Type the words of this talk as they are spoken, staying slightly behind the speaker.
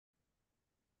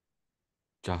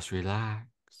Just relax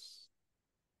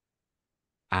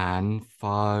and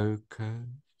focus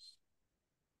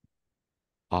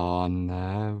on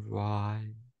the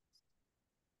rise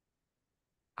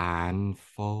and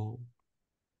fall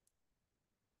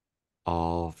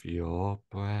of your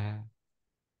breath.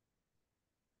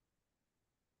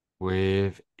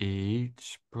 With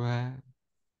each breath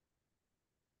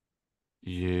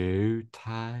you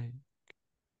take,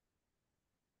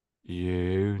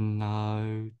 you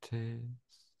notice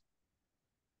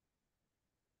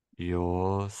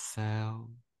yourself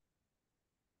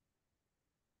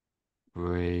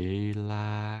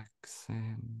relaxing.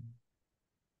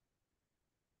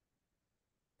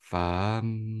 The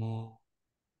more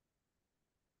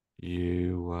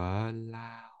you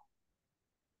allow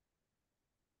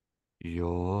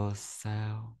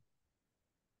yourself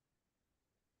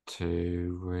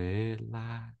to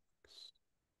relax,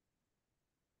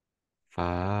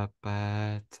 the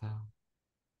better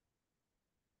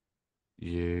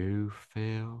you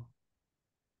feel,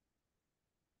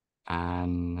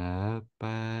 and the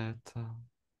better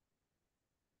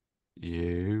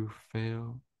you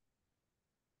feel,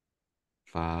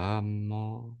 the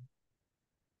more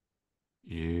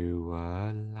you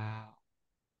allow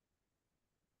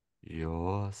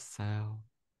yourself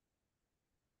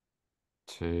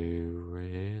to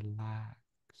relax.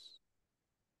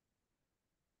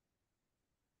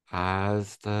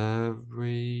 As the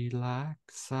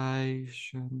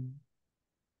relaxation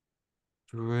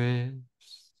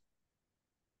drifts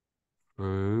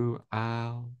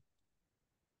throughout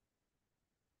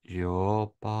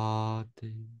your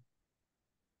body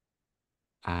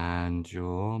and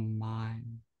your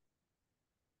mind,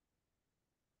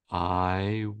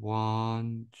 I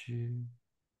want you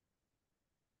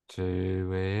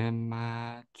to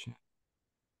imagine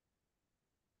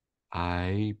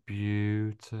a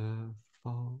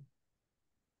beautiful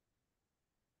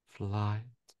flight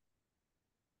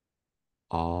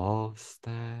of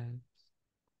stairs,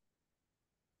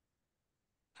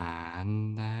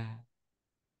 and there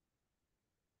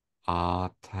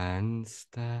are 10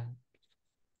 steps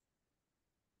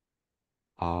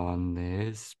on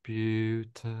this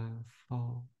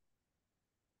beautiful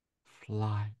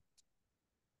flight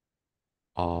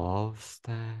of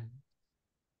stairs,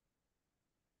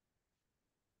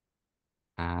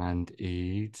 and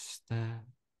each step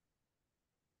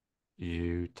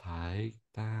you take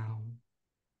down,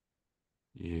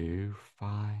 you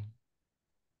find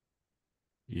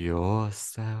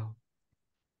yourself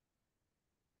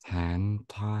 10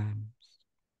 times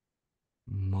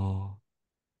more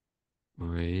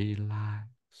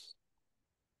relaxed,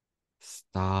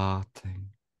 starting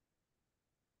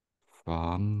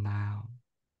from now.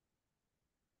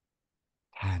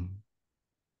 10.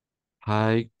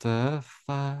 Take the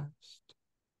first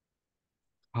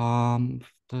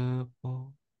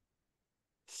comfortable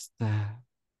step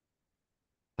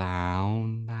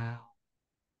down now,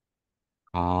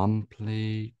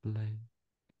 completely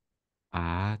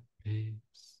at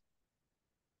peace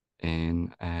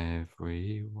in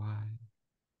every way.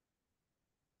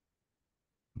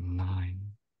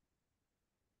 9.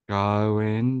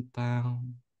 Going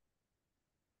down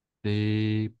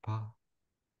deeper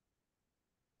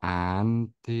and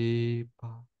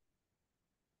deeper,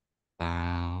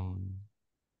 down,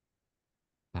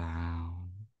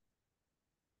 down,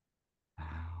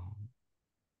 down.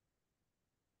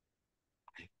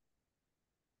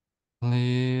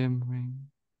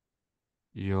 Clearing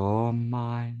your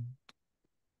mind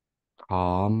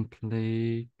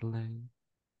completely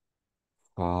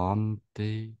from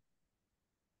deep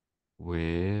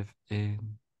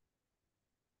within,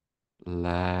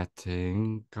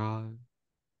 letting go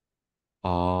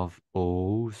of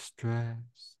all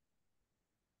stress,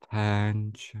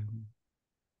 tension,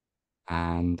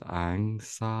 and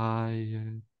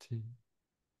anxiety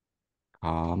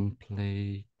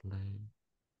completely.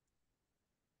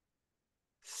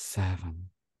 7.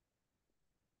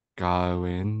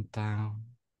 Going down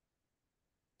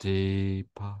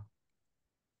deeper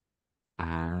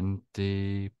and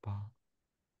deeper,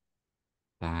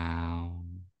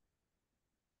 down,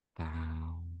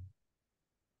 down.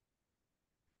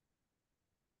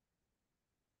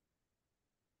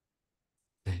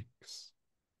 6.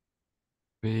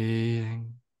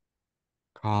 Being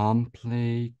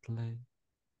completely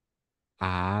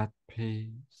at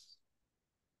peace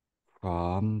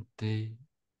from deep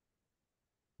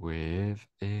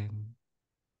within,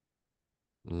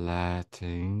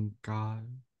 letting go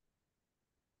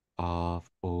of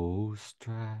all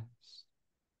stress,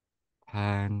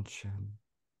 tension,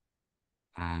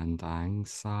 and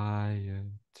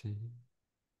anxiety.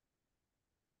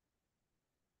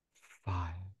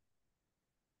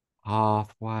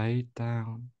 halfway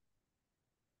down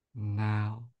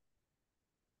now,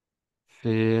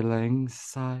 feeling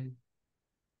safe,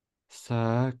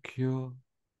 secure,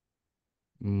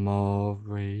 more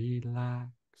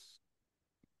relaxed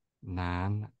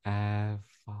than ever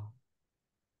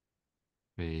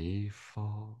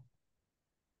before.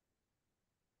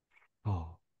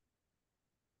 Oh,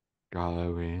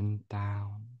 going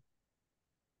down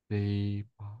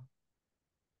deeper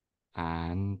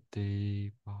and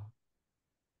deeper,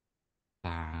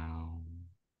 down,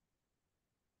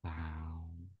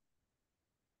 down,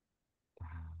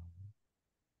 down,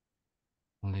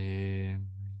 clearing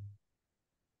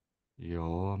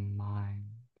your mind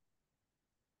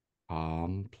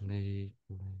completely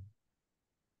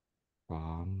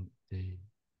from deep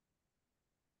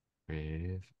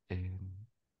within.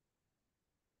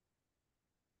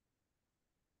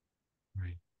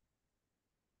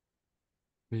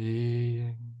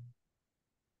 Being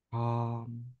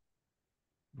calm,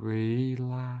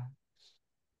 relaxed,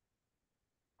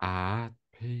 at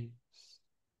peace,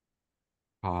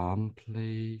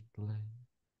 completely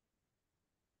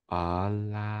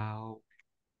allow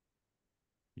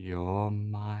your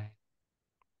mind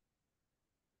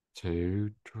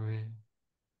to drift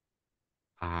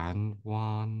and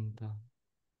wander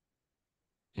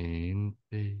in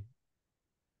deep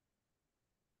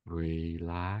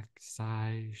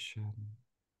relaxation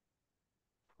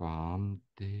from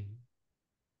deep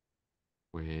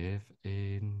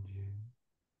within you.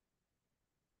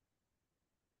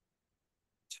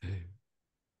 2.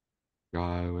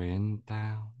 Going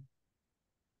down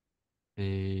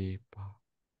deeper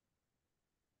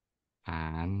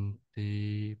and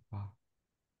deeper,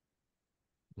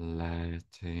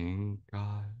 letting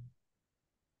go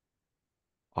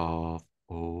of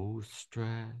all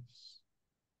stress,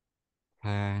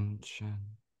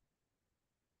 tension,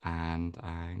 and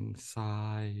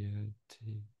anxiety,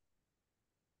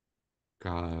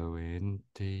 going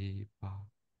deeper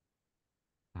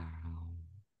down,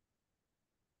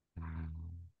 down.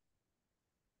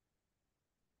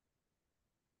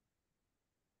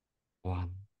 1.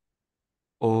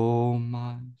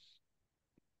 Almost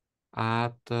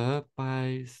at the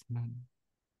basement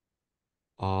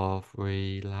of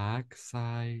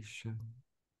relaxation,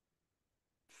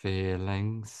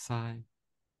 feeling safe,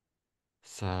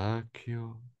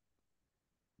 secure,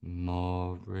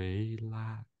 more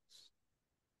relaxed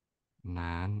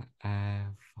than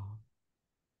ever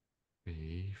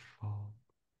before.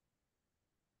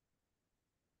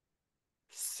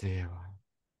 0.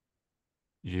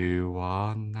 You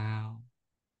are now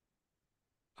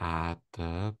at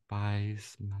the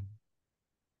basement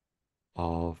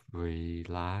of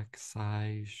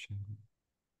relaxation,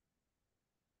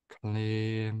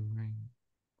 clearing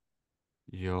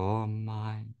your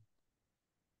mind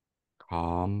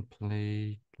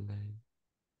completely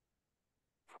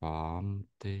from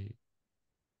deep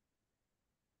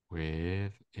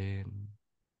within,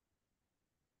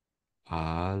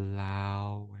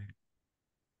 allowing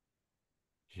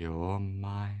your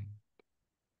mind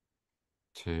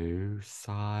to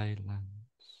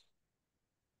silence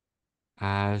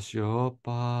as your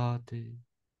body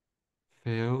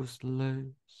feels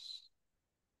loose,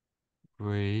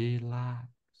 relaxed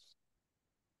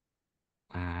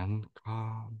and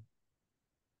calm,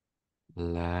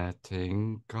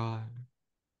 letting go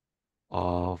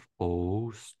of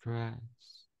all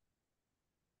stress,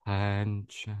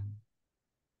 tension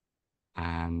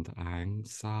and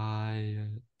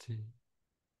anxiety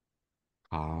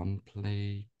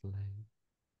completely.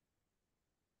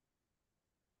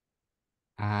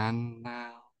 And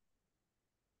now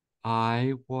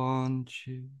I want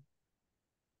you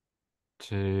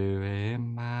to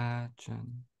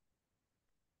imagine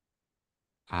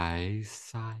a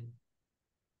safe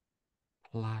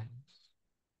place.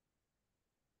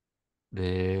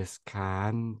 This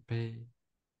can be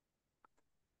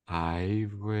a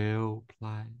real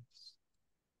place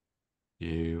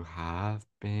you have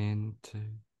been to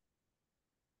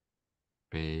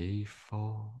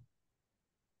before,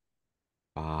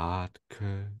 but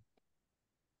could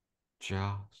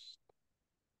just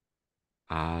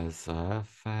as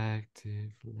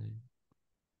effectively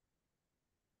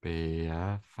be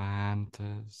a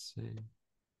fantasy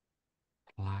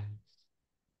place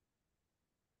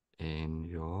in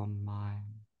your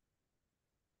mind.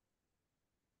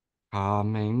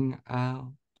 Coming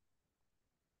out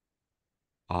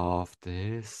of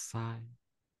this safe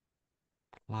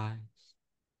place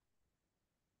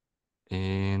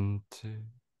into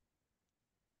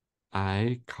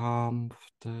a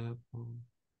comfortable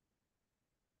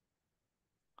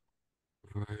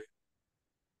room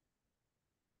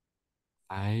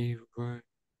a room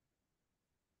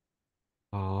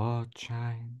for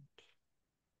change,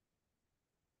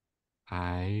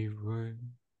 a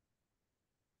room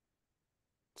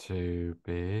to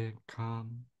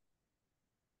become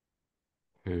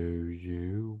who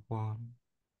you want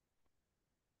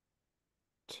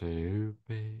to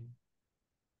be,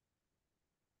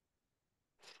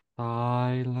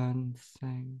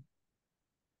 silencing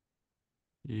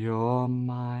your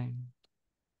mind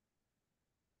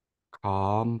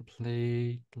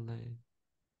completely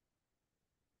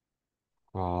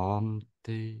from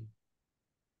deep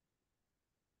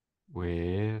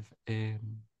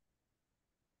within,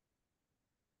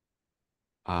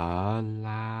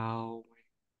 allowing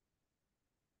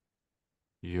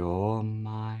your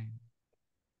mind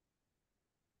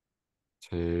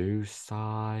to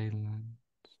silence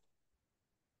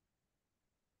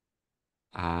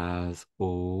as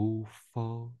all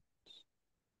thoughts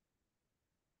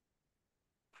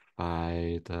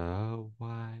fade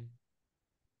away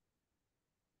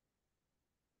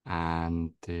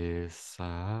and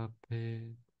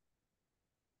disappear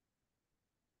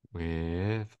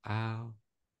without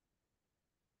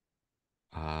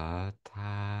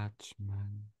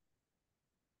attachment,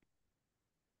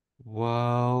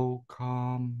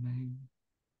 welcoming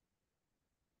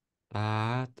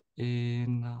that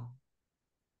inner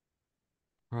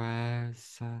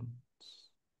presence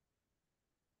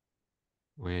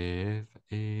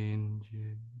within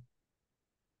you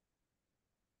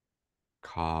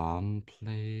completely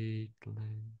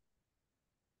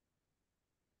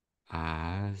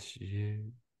as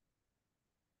you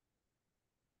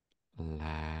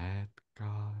let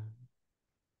go,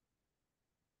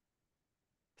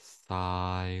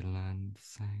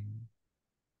 silencing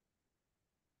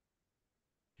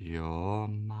your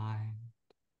mind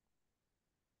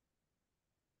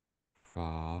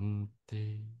from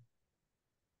deep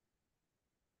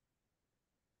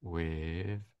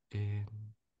within,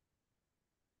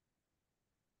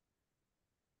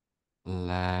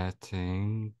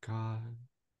 letting go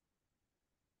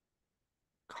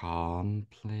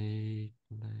completely,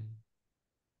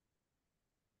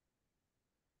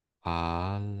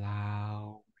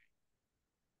 allow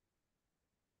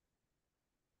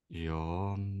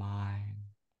your mind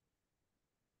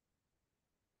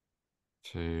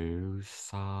to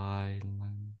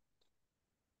silence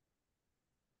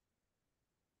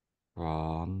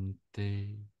from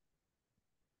deep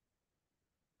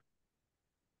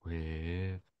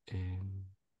within,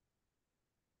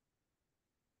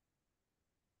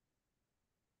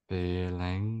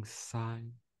 feeling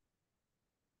safe,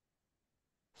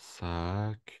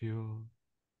 secure,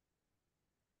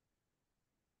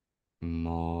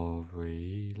 more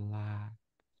relaxed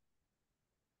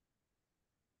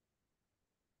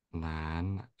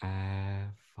than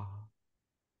ever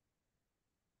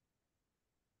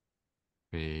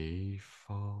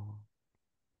before,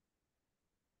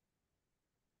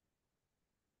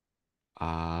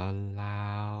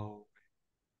 allow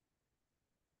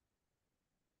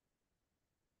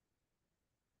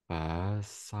the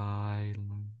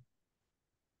silence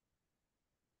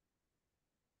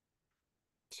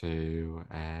to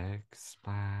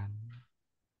expand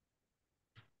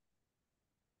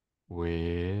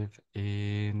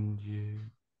within you,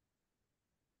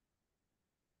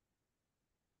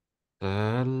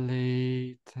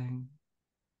 deleting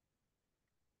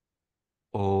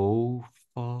all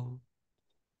thoughts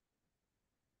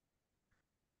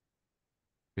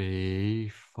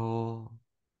before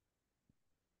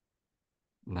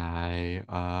they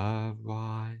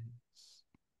arise,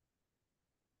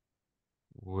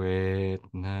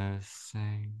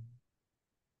 witnessing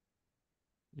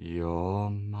your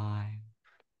mind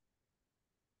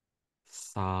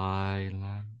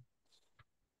silence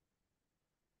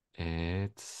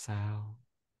itself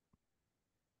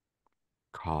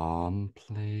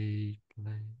completely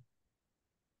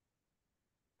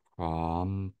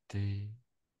from deep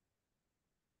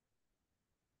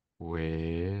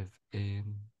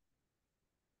within,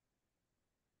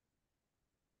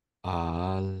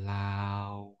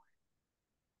 allow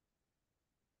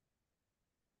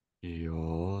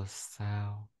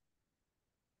yourself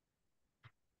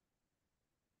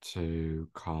to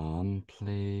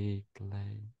completely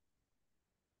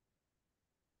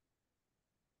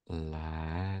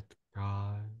let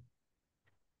go,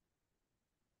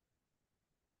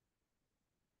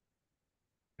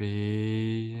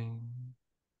 being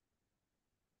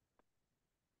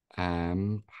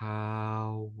empowered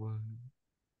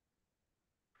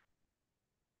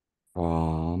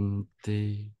from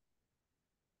deep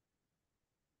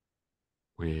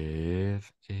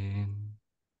within,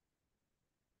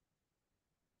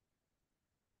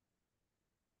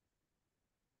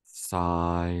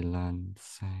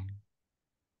 silencing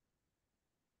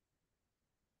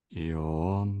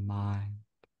your mind,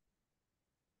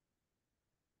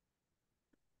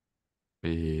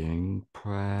 being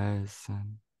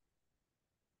present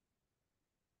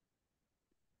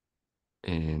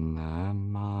in the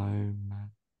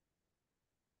moment,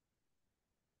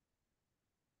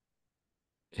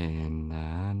 in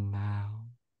the now,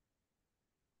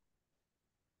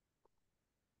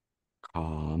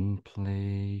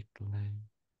 completely,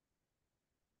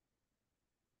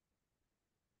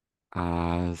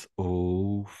 as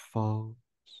all fault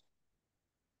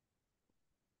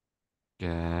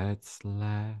gets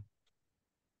left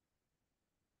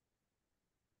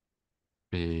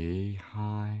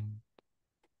behind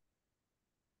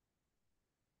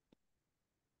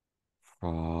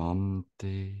from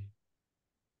deep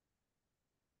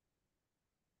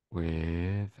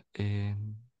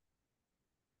within,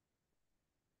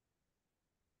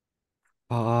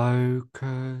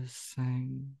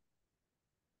 focusing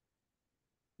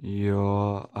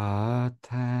your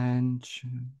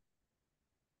attention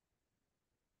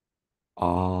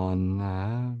on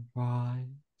the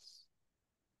rise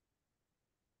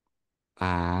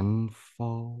and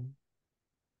fall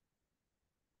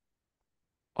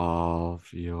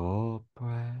of your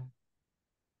breath,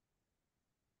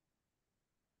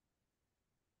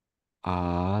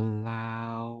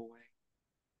 allowing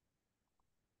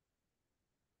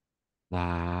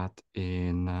that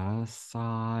inner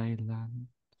silence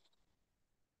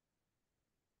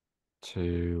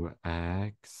to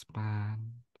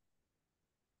expand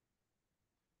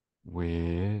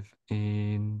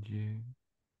within you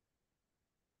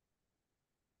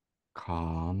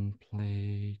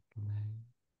completely,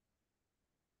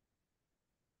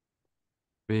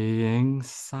 being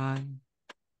safe,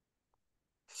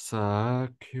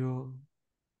 secure,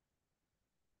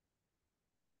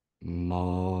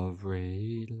 more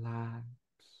relaxed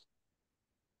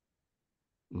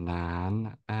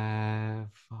than ever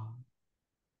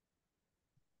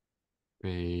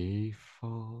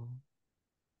before,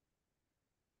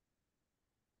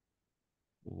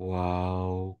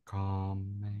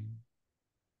 welcoming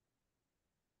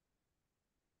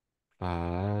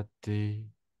the deep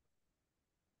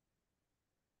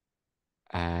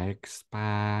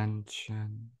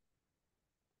expansion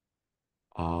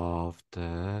of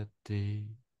the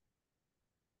deep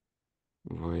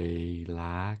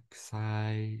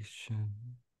relaxation,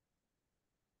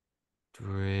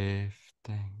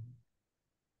 drifting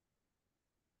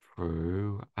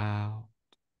throughout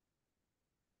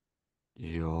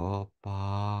your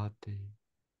body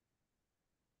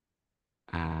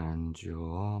and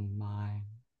your mind,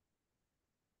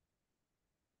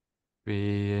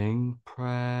 being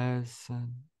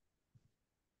present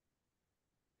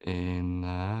in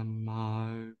the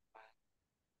moment,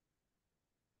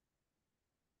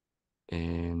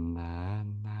 in the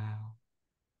now,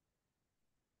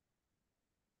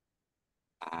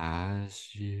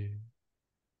 as you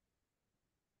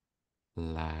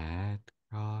let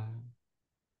go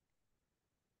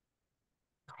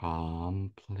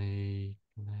completely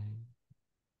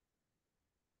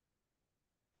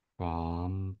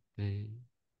from deep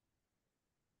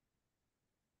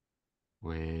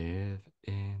within,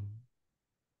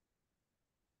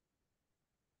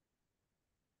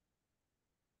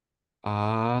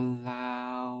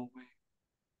 allowing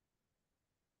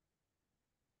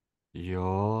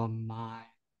your mind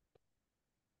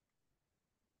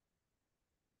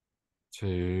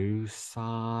to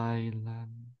silence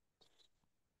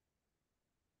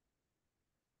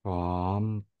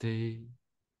from deep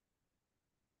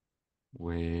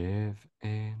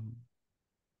within,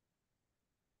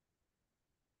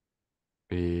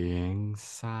 being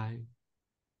safe,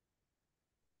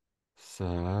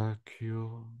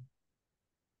 secure,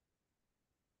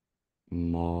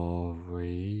 more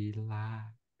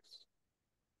relaxed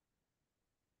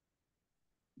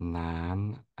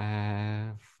than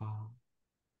ever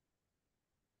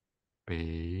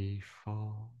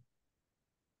before,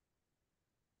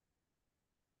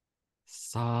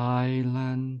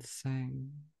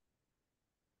 silencing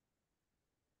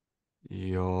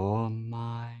your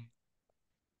mind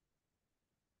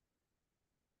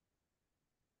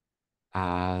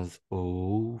as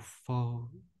all thoughts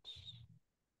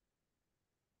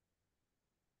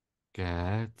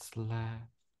gets left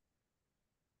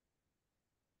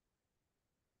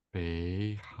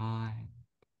behind,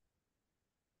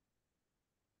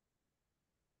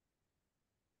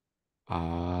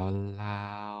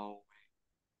 allow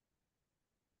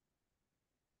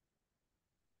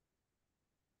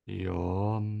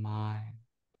your mind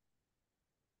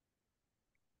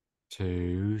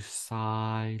to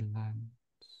silence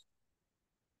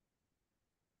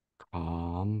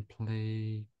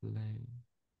completely,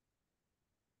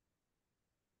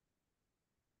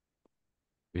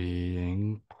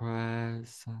 being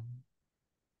present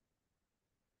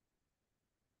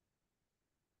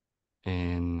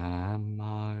in the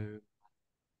moment,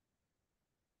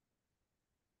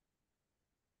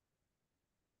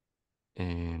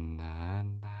 in the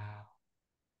now,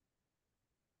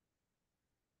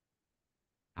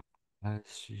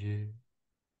 as you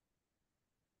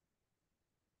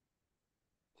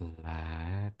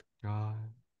let go.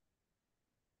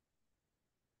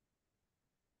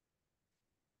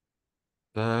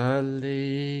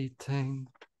 Deleting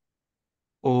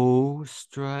all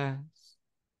stress,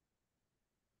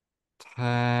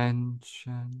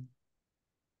 tension,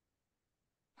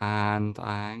 and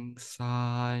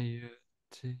anxiety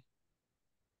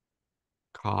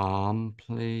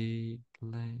completely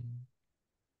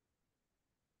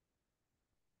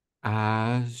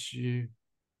as you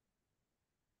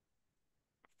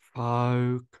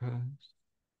focus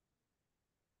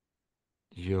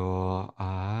your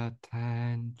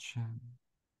attention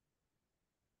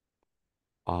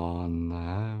on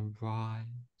the rise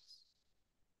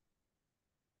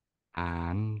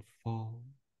and fall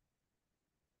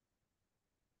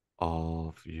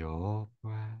of your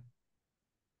breath,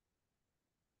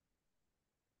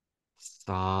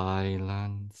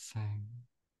 silencing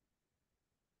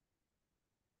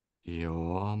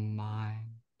your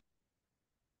mind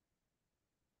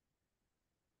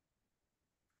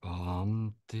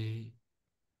from deep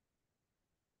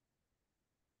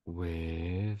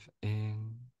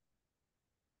within,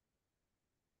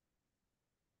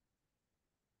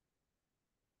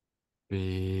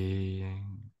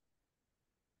 being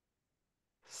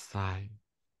safe,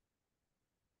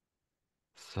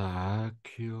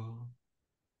 secure,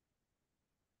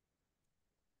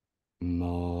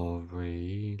 more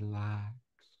relaxed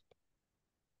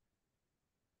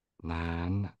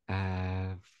than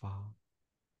ever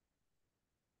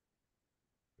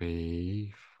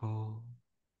before,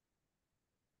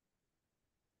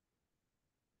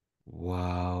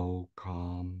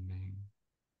 welcoming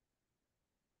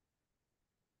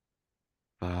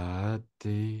the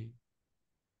deep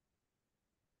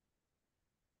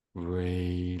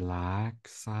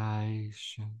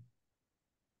relaxation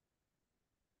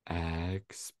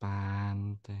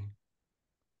expanding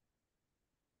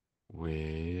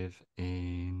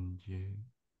within you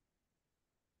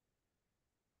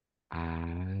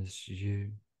as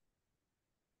you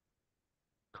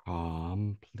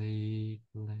completely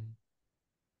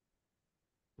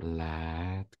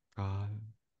let go,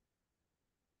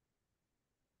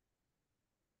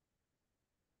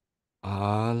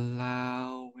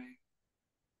 allowing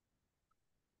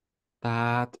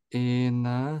that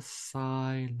inner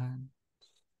silence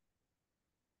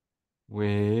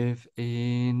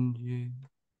within you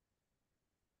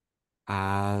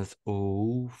as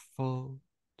all thoughts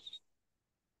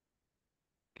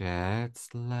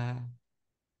gets left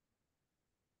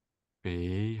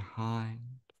behind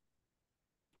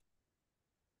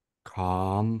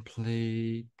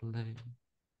completely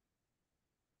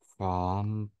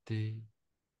from deep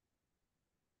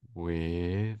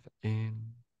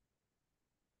within,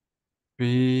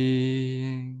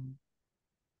 being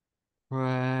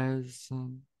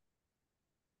present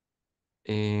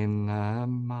in the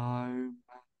moment,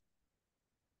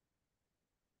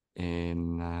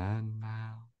 in the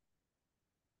now,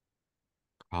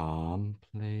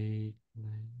 completely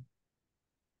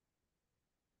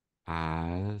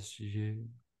as you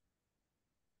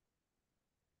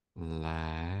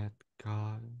let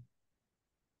go,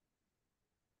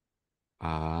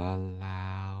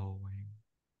 allowing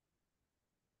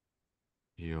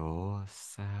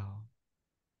yourself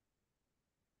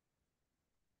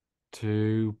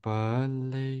to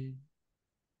believe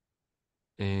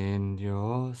in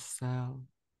yourself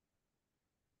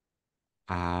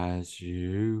as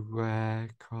you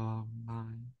recognize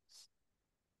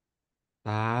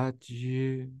that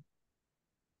you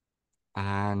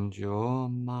and your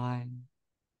mind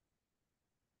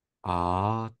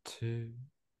are two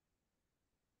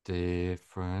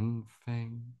different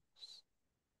things,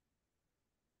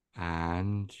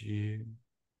 and you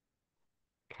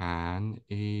can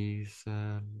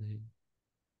easily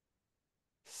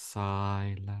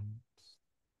silence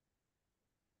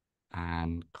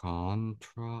and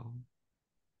control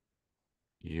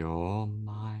your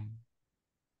mind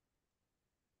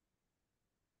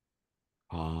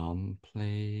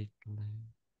completely,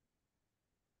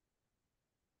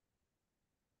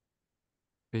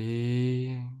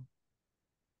 being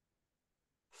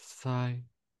safe,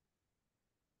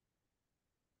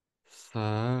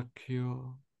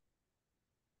 secure,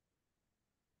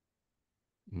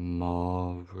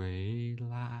 more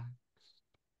relaxed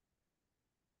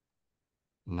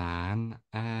than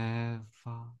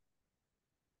ever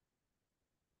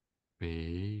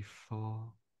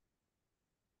before.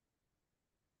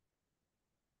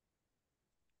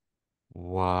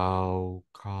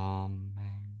 Welcoming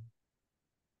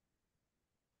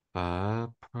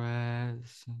the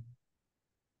present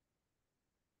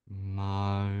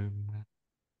moment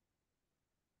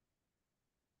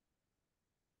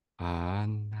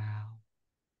and now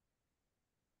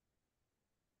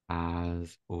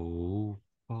as all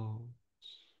thoughts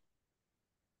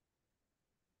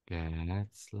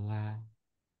gets left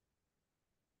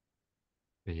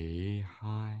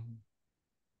behind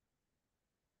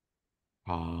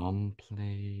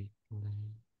completely.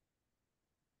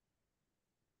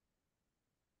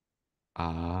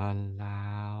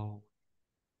 Allow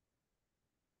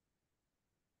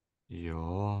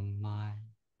your mind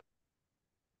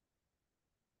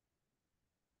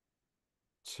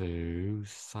to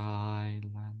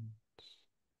silence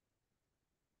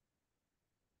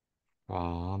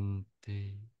from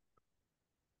deep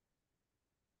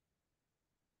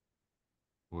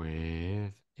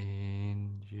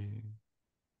within you,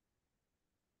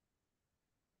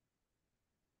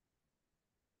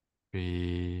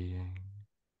 being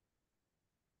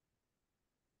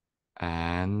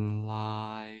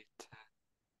enlightened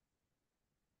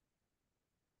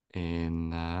in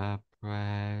the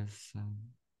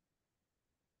present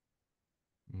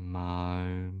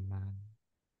moment.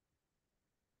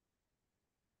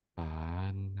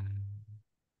 And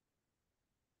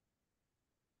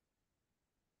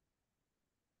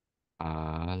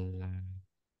allow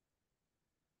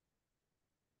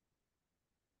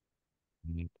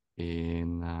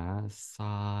inner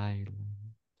silence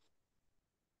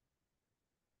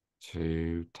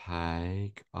to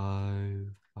take over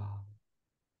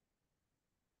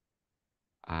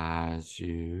as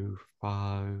you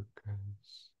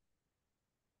focus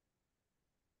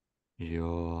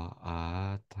your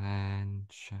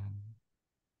attention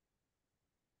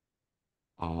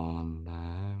on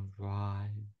the rise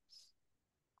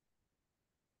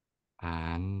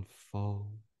and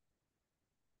fall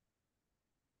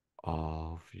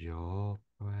of your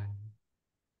breath,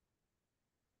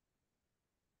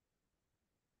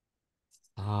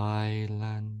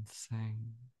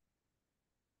 silencing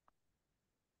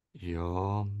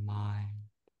your mind,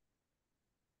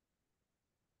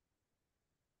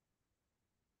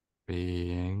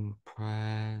 being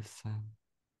present,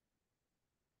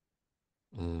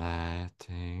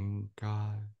 letting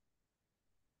go,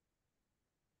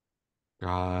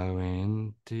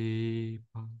 going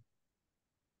deeper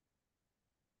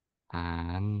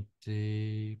and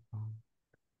deeper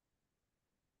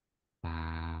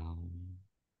down,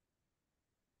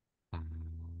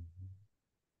 down,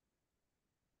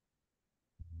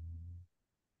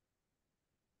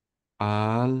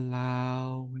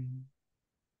 allowing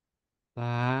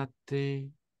that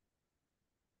deep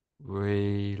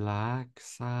relaxation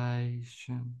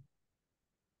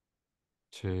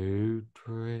to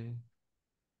drift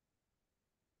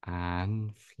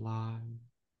and flow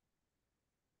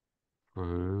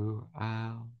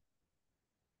throughout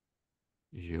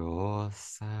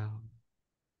yourself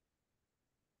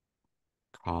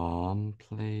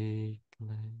completely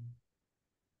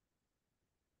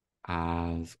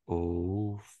as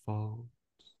all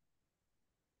thoughts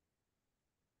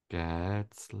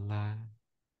gets left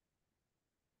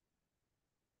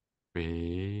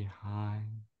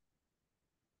behind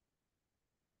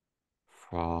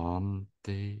from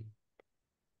deep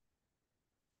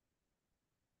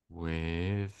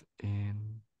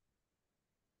within,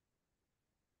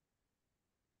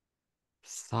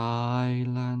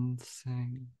 silencing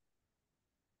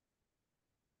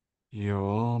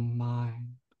your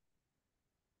mind,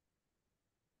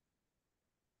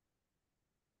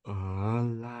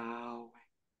 allowing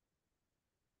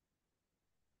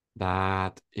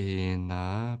that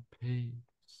inner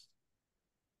peace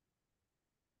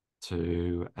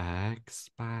to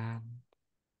expand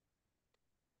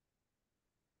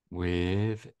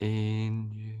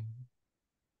within you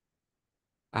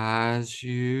as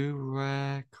you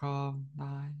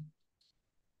recognize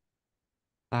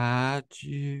that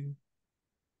you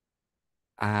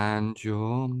and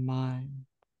your mind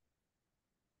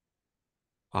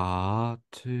are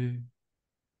two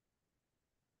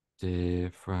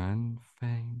different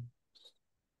things,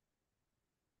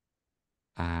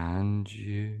 and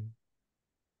you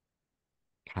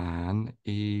can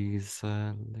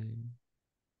easily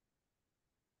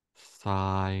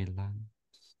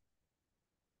silence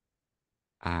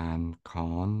and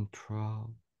control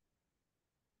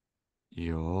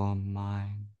your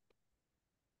mind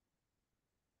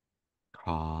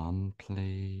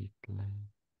completely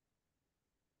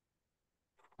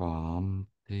from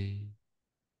deep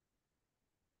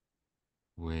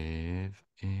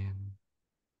within,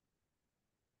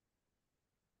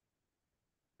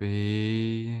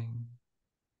 being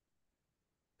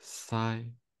safe,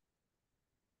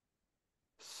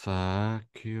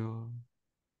 secure,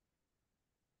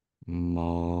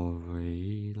 more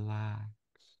relaxed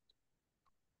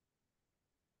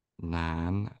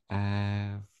than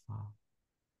ever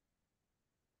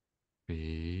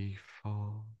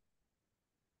before,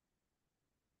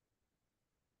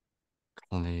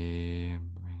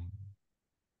 clearing,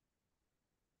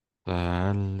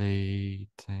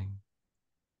 deleting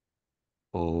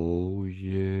all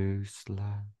useless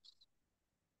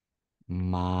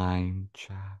mind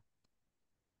chat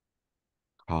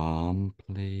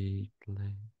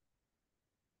completely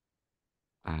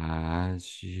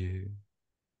as you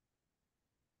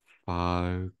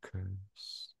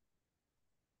focus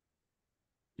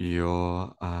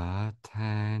your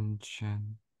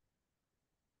attention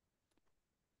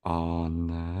on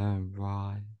the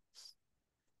rise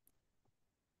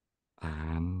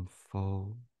and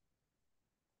fall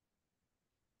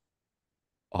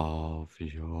of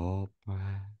your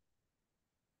breath,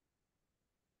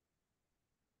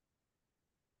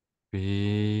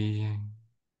 being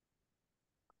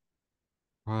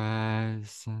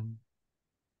present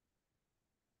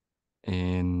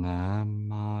in the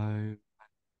moment,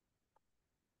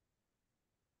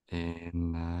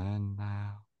 in the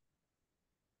now,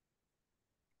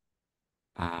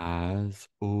 as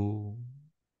all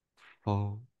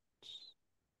thoughts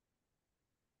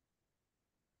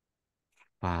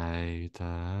fade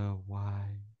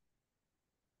away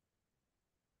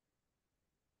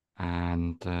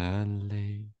and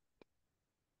delete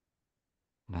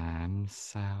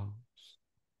themselves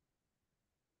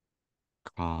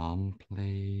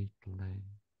completely,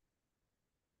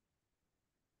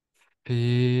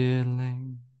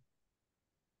 feeling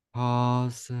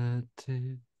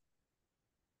positive,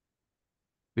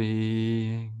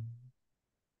 being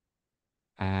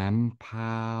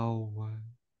empowered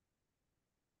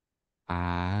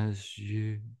as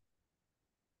you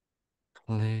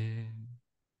clear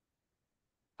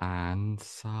and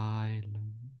silence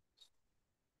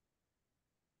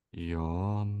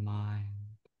your mind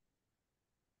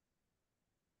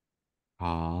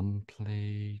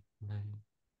completely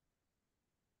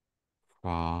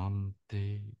from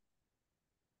deep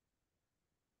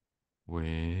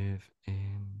within,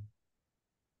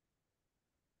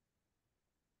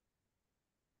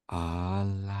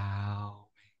 allow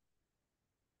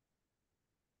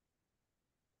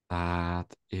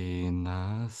that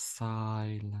inner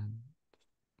silence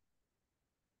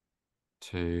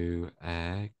to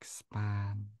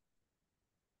expand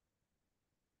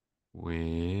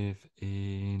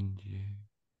within you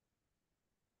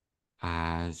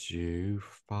as you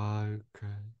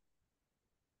focus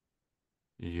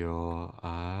your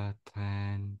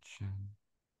attention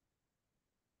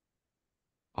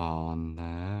on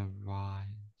the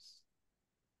rise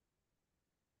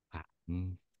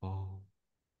and fall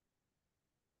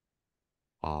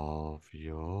of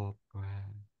your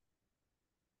breath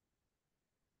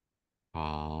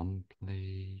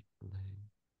completely,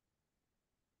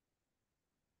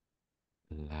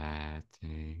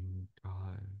 letting go,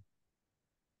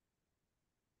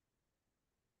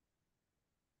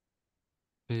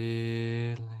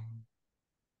 feeling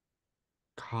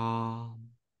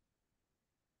calm,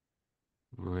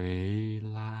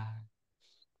 relaxed,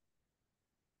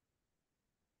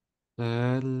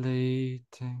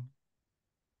 deleting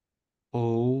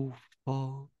all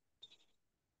thoughts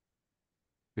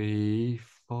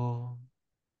before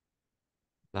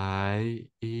they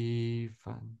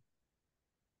even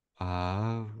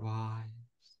arise,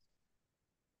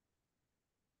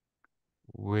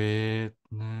 witnessing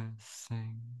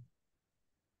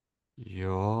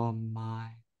your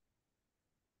mind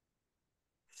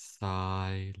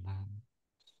silent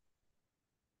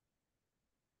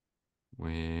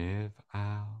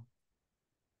without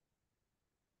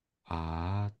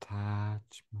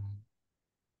attachment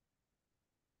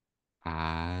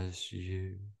as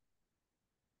you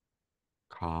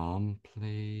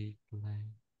completely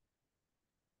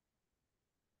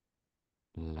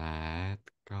let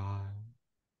go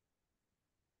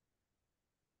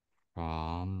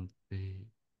from deep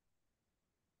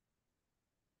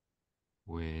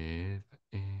within,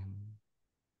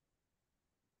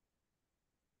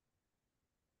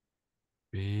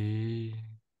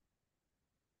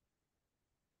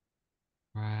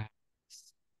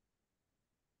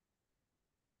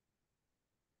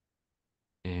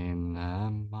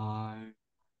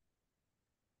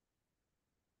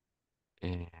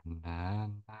 in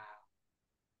and out,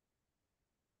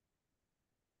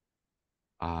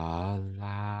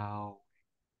 allow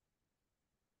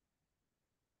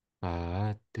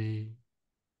the deep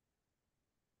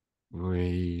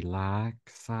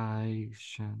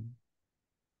relaxation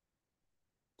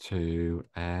to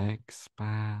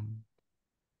expand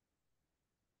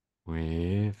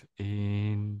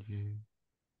within you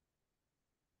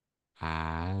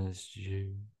as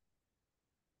you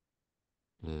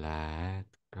let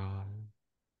go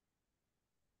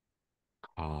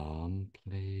completely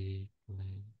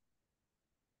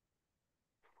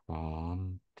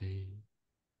from deep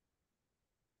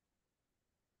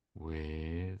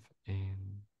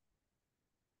within,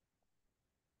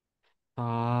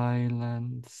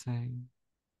 silencing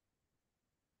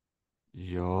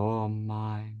your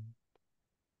mind,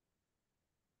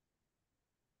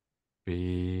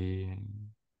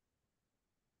 being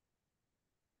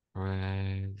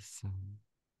present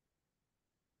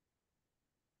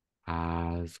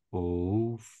as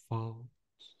all faults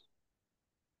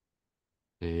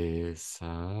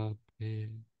disappear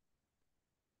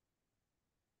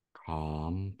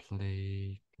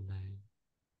completely.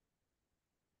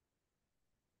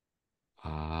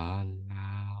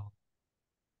 Allow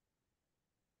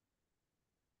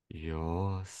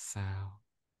yourself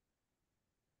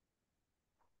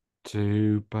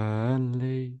to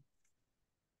believe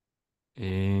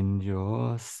in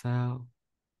yourself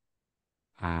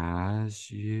as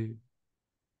you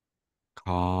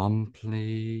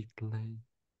completely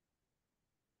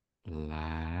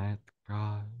let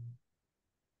go.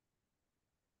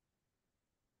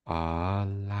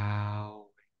 Allow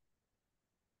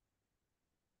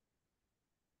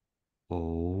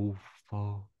all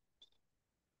thoughts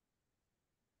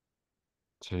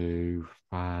to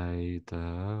fade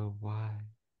away,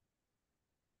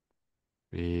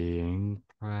 being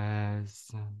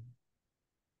present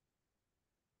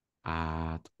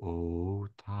at all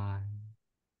times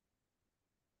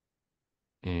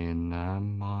in a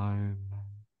moment,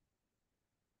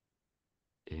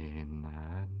 in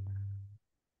a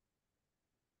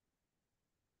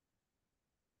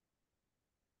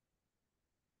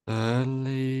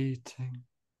deleting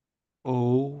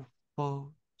all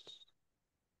thoughts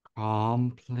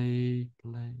completely,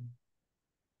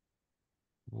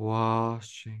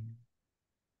 washing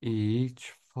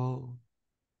each thought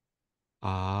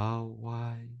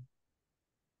away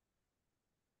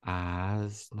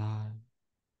as now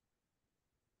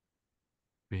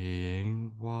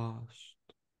being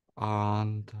washed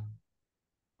under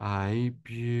a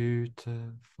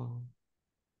beautiful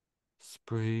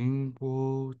spring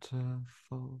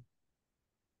waterfall,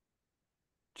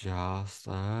 just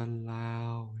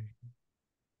allowing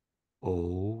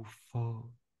all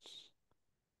thoughts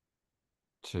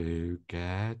to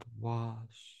get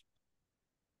washed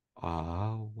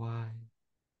away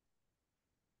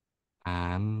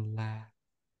and left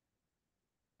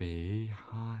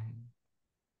behind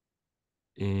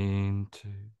into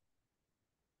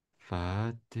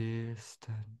the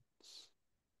distance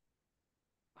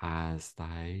as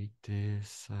they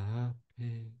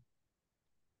disappear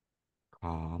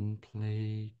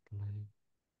completely,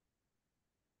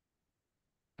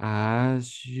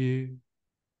 as you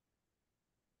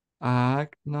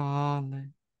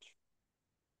acknowledge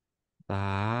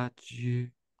that you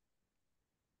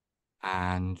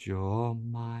and your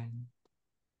mind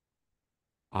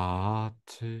are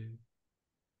two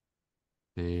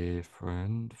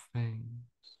different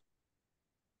things,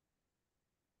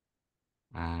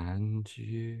 and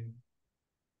you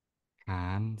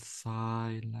can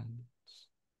silence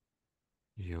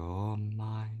your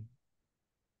mind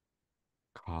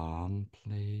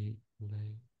completely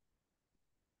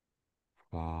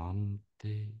from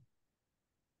deep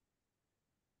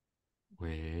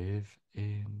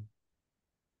within,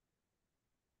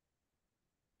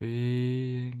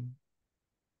 being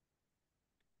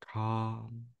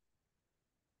calm,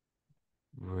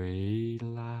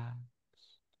 relaxed,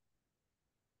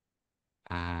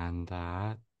 and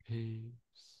at peace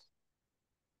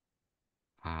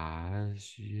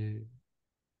as you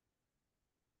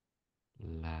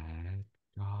let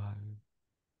go.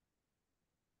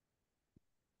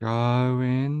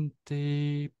 Going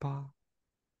deeper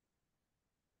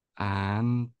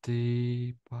and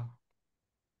deeper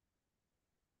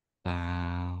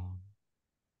down,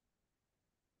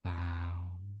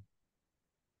 down,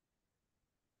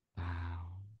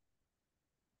 down,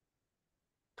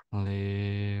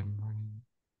 clearing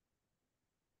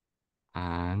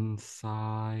and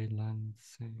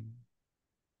silencing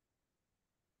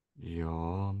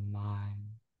your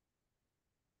mind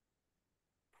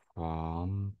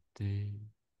from deep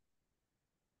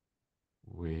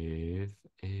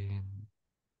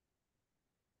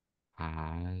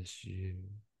as you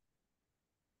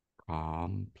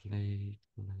completely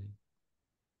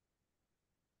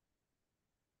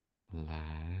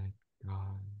let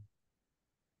go.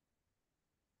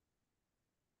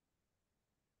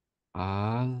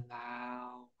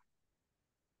 Allow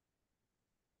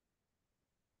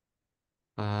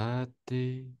a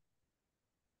deep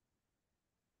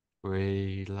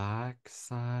relaxation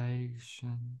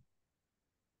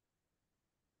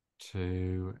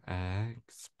to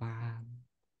expand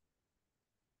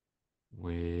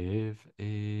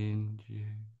within you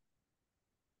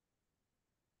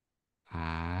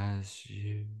as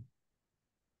you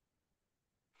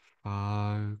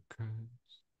focus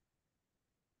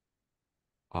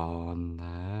on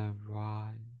the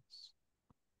rise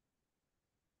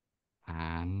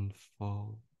and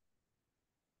fall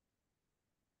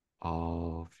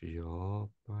of your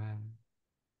breath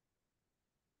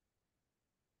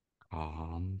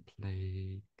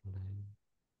completely,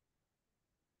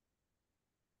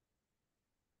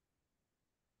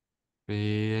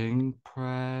 being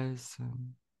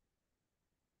present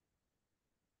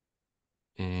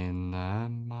in the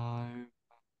moment,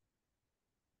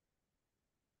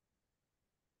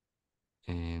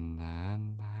 in the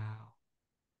now,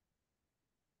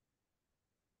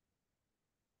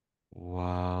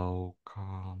 welcoming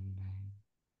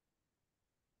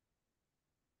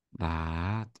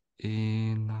that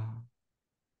inner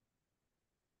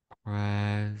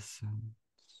presence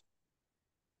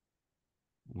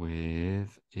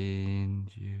within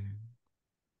you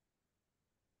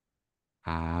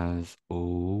as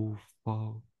all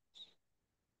thoughts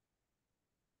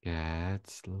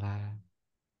gets left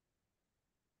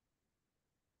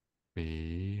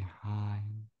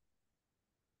behind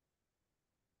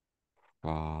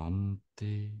from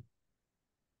deep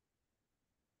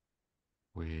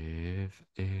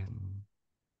within,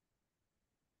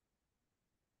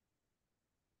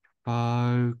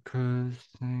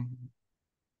 focusing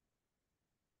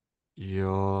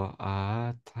your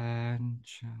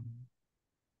attention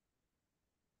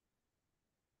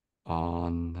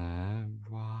on the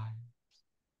rise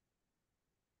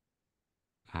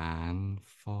and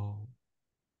fall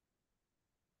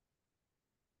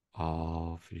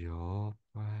of your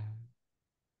breath,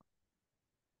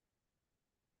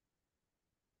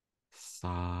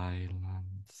 silencing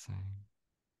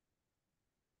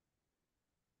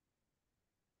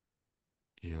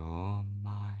your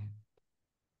mind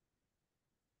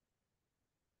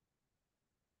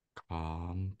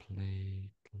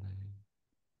completely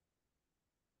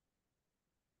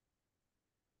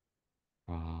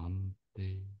from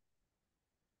deep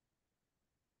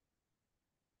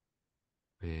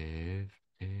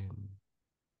within,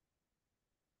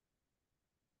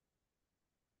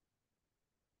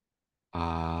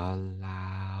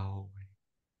 allowing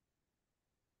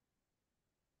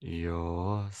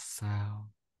yourself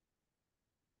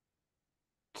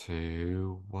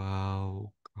to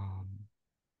welcome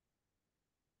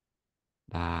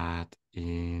that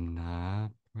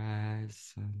inner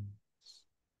presence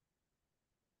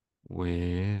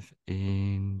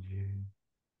within you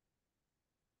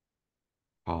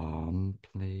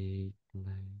completely,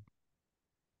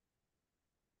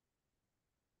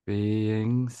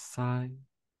 being safe,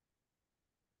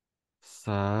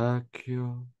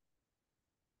 secure,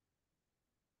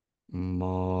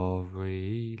 more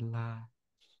relaxed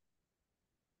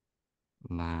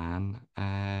than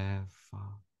ever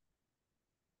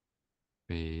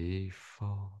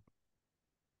before,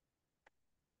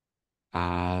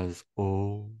 as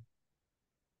all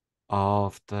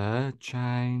of the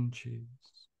changes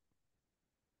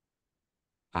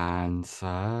and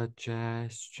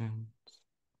suggestions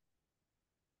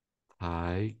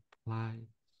take place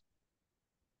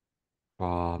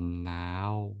from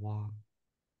now on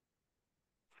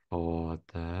for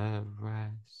the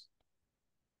rest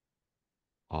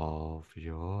of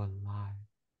your life.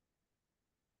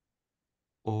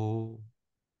 All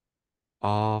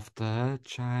of the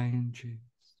changes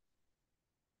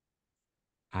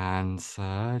and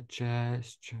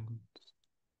suggestions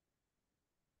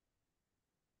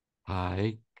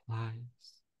take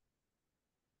place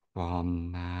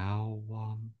from now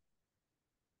on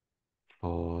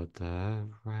for the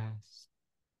rest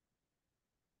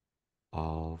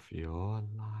of your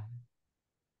life.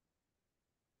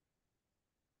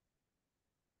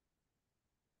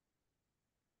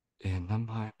 In a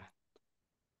moment,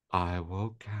 I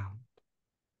will count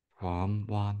from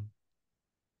 1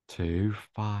 to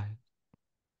 5,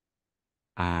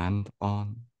 and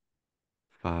on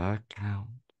the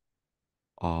count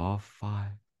of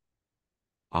 5,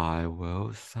 I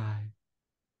will say,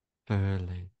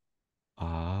 fully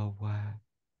aware,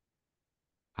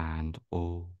 and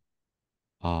all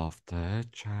of the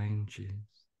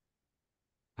changes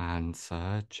and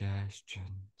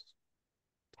suggestions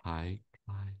take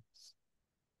place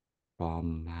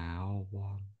from now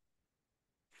on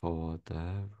for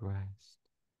the rest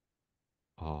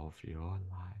of your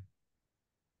life.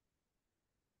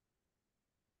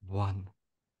 1.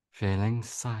 Feeling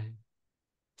safe,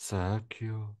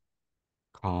 secure,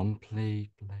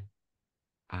 completely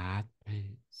at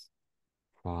peace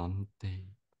from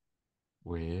deep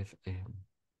within.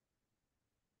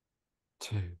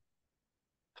 2.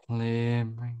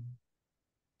 Clearing,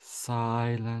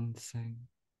 silencing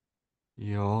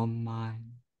your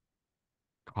mind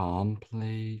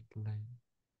completely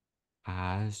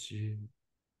as you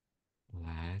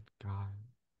let go.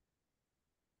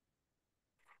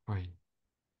 3.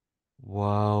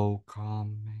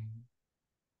 Welcoming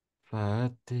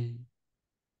the deep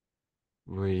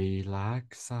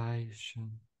relaxation,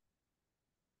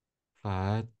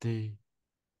 the deep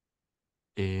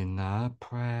inner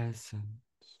presence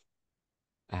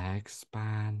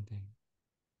expanding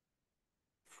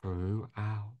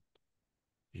throughout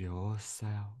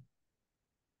yourself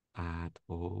at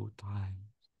all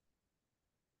times.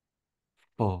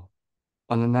 4.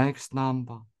 On the next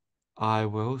number, I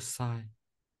will say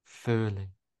fully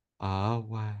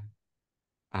aware,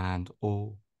 and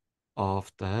all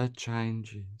of the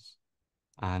changes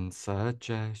and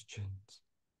suggestions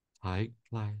take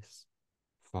place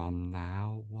from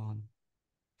now on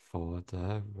for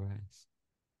the rest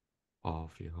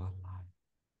of your life.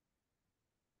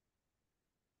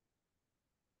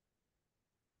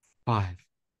 5.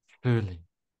 Fully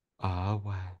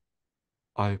aware.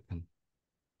 Open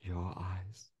your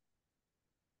eyes.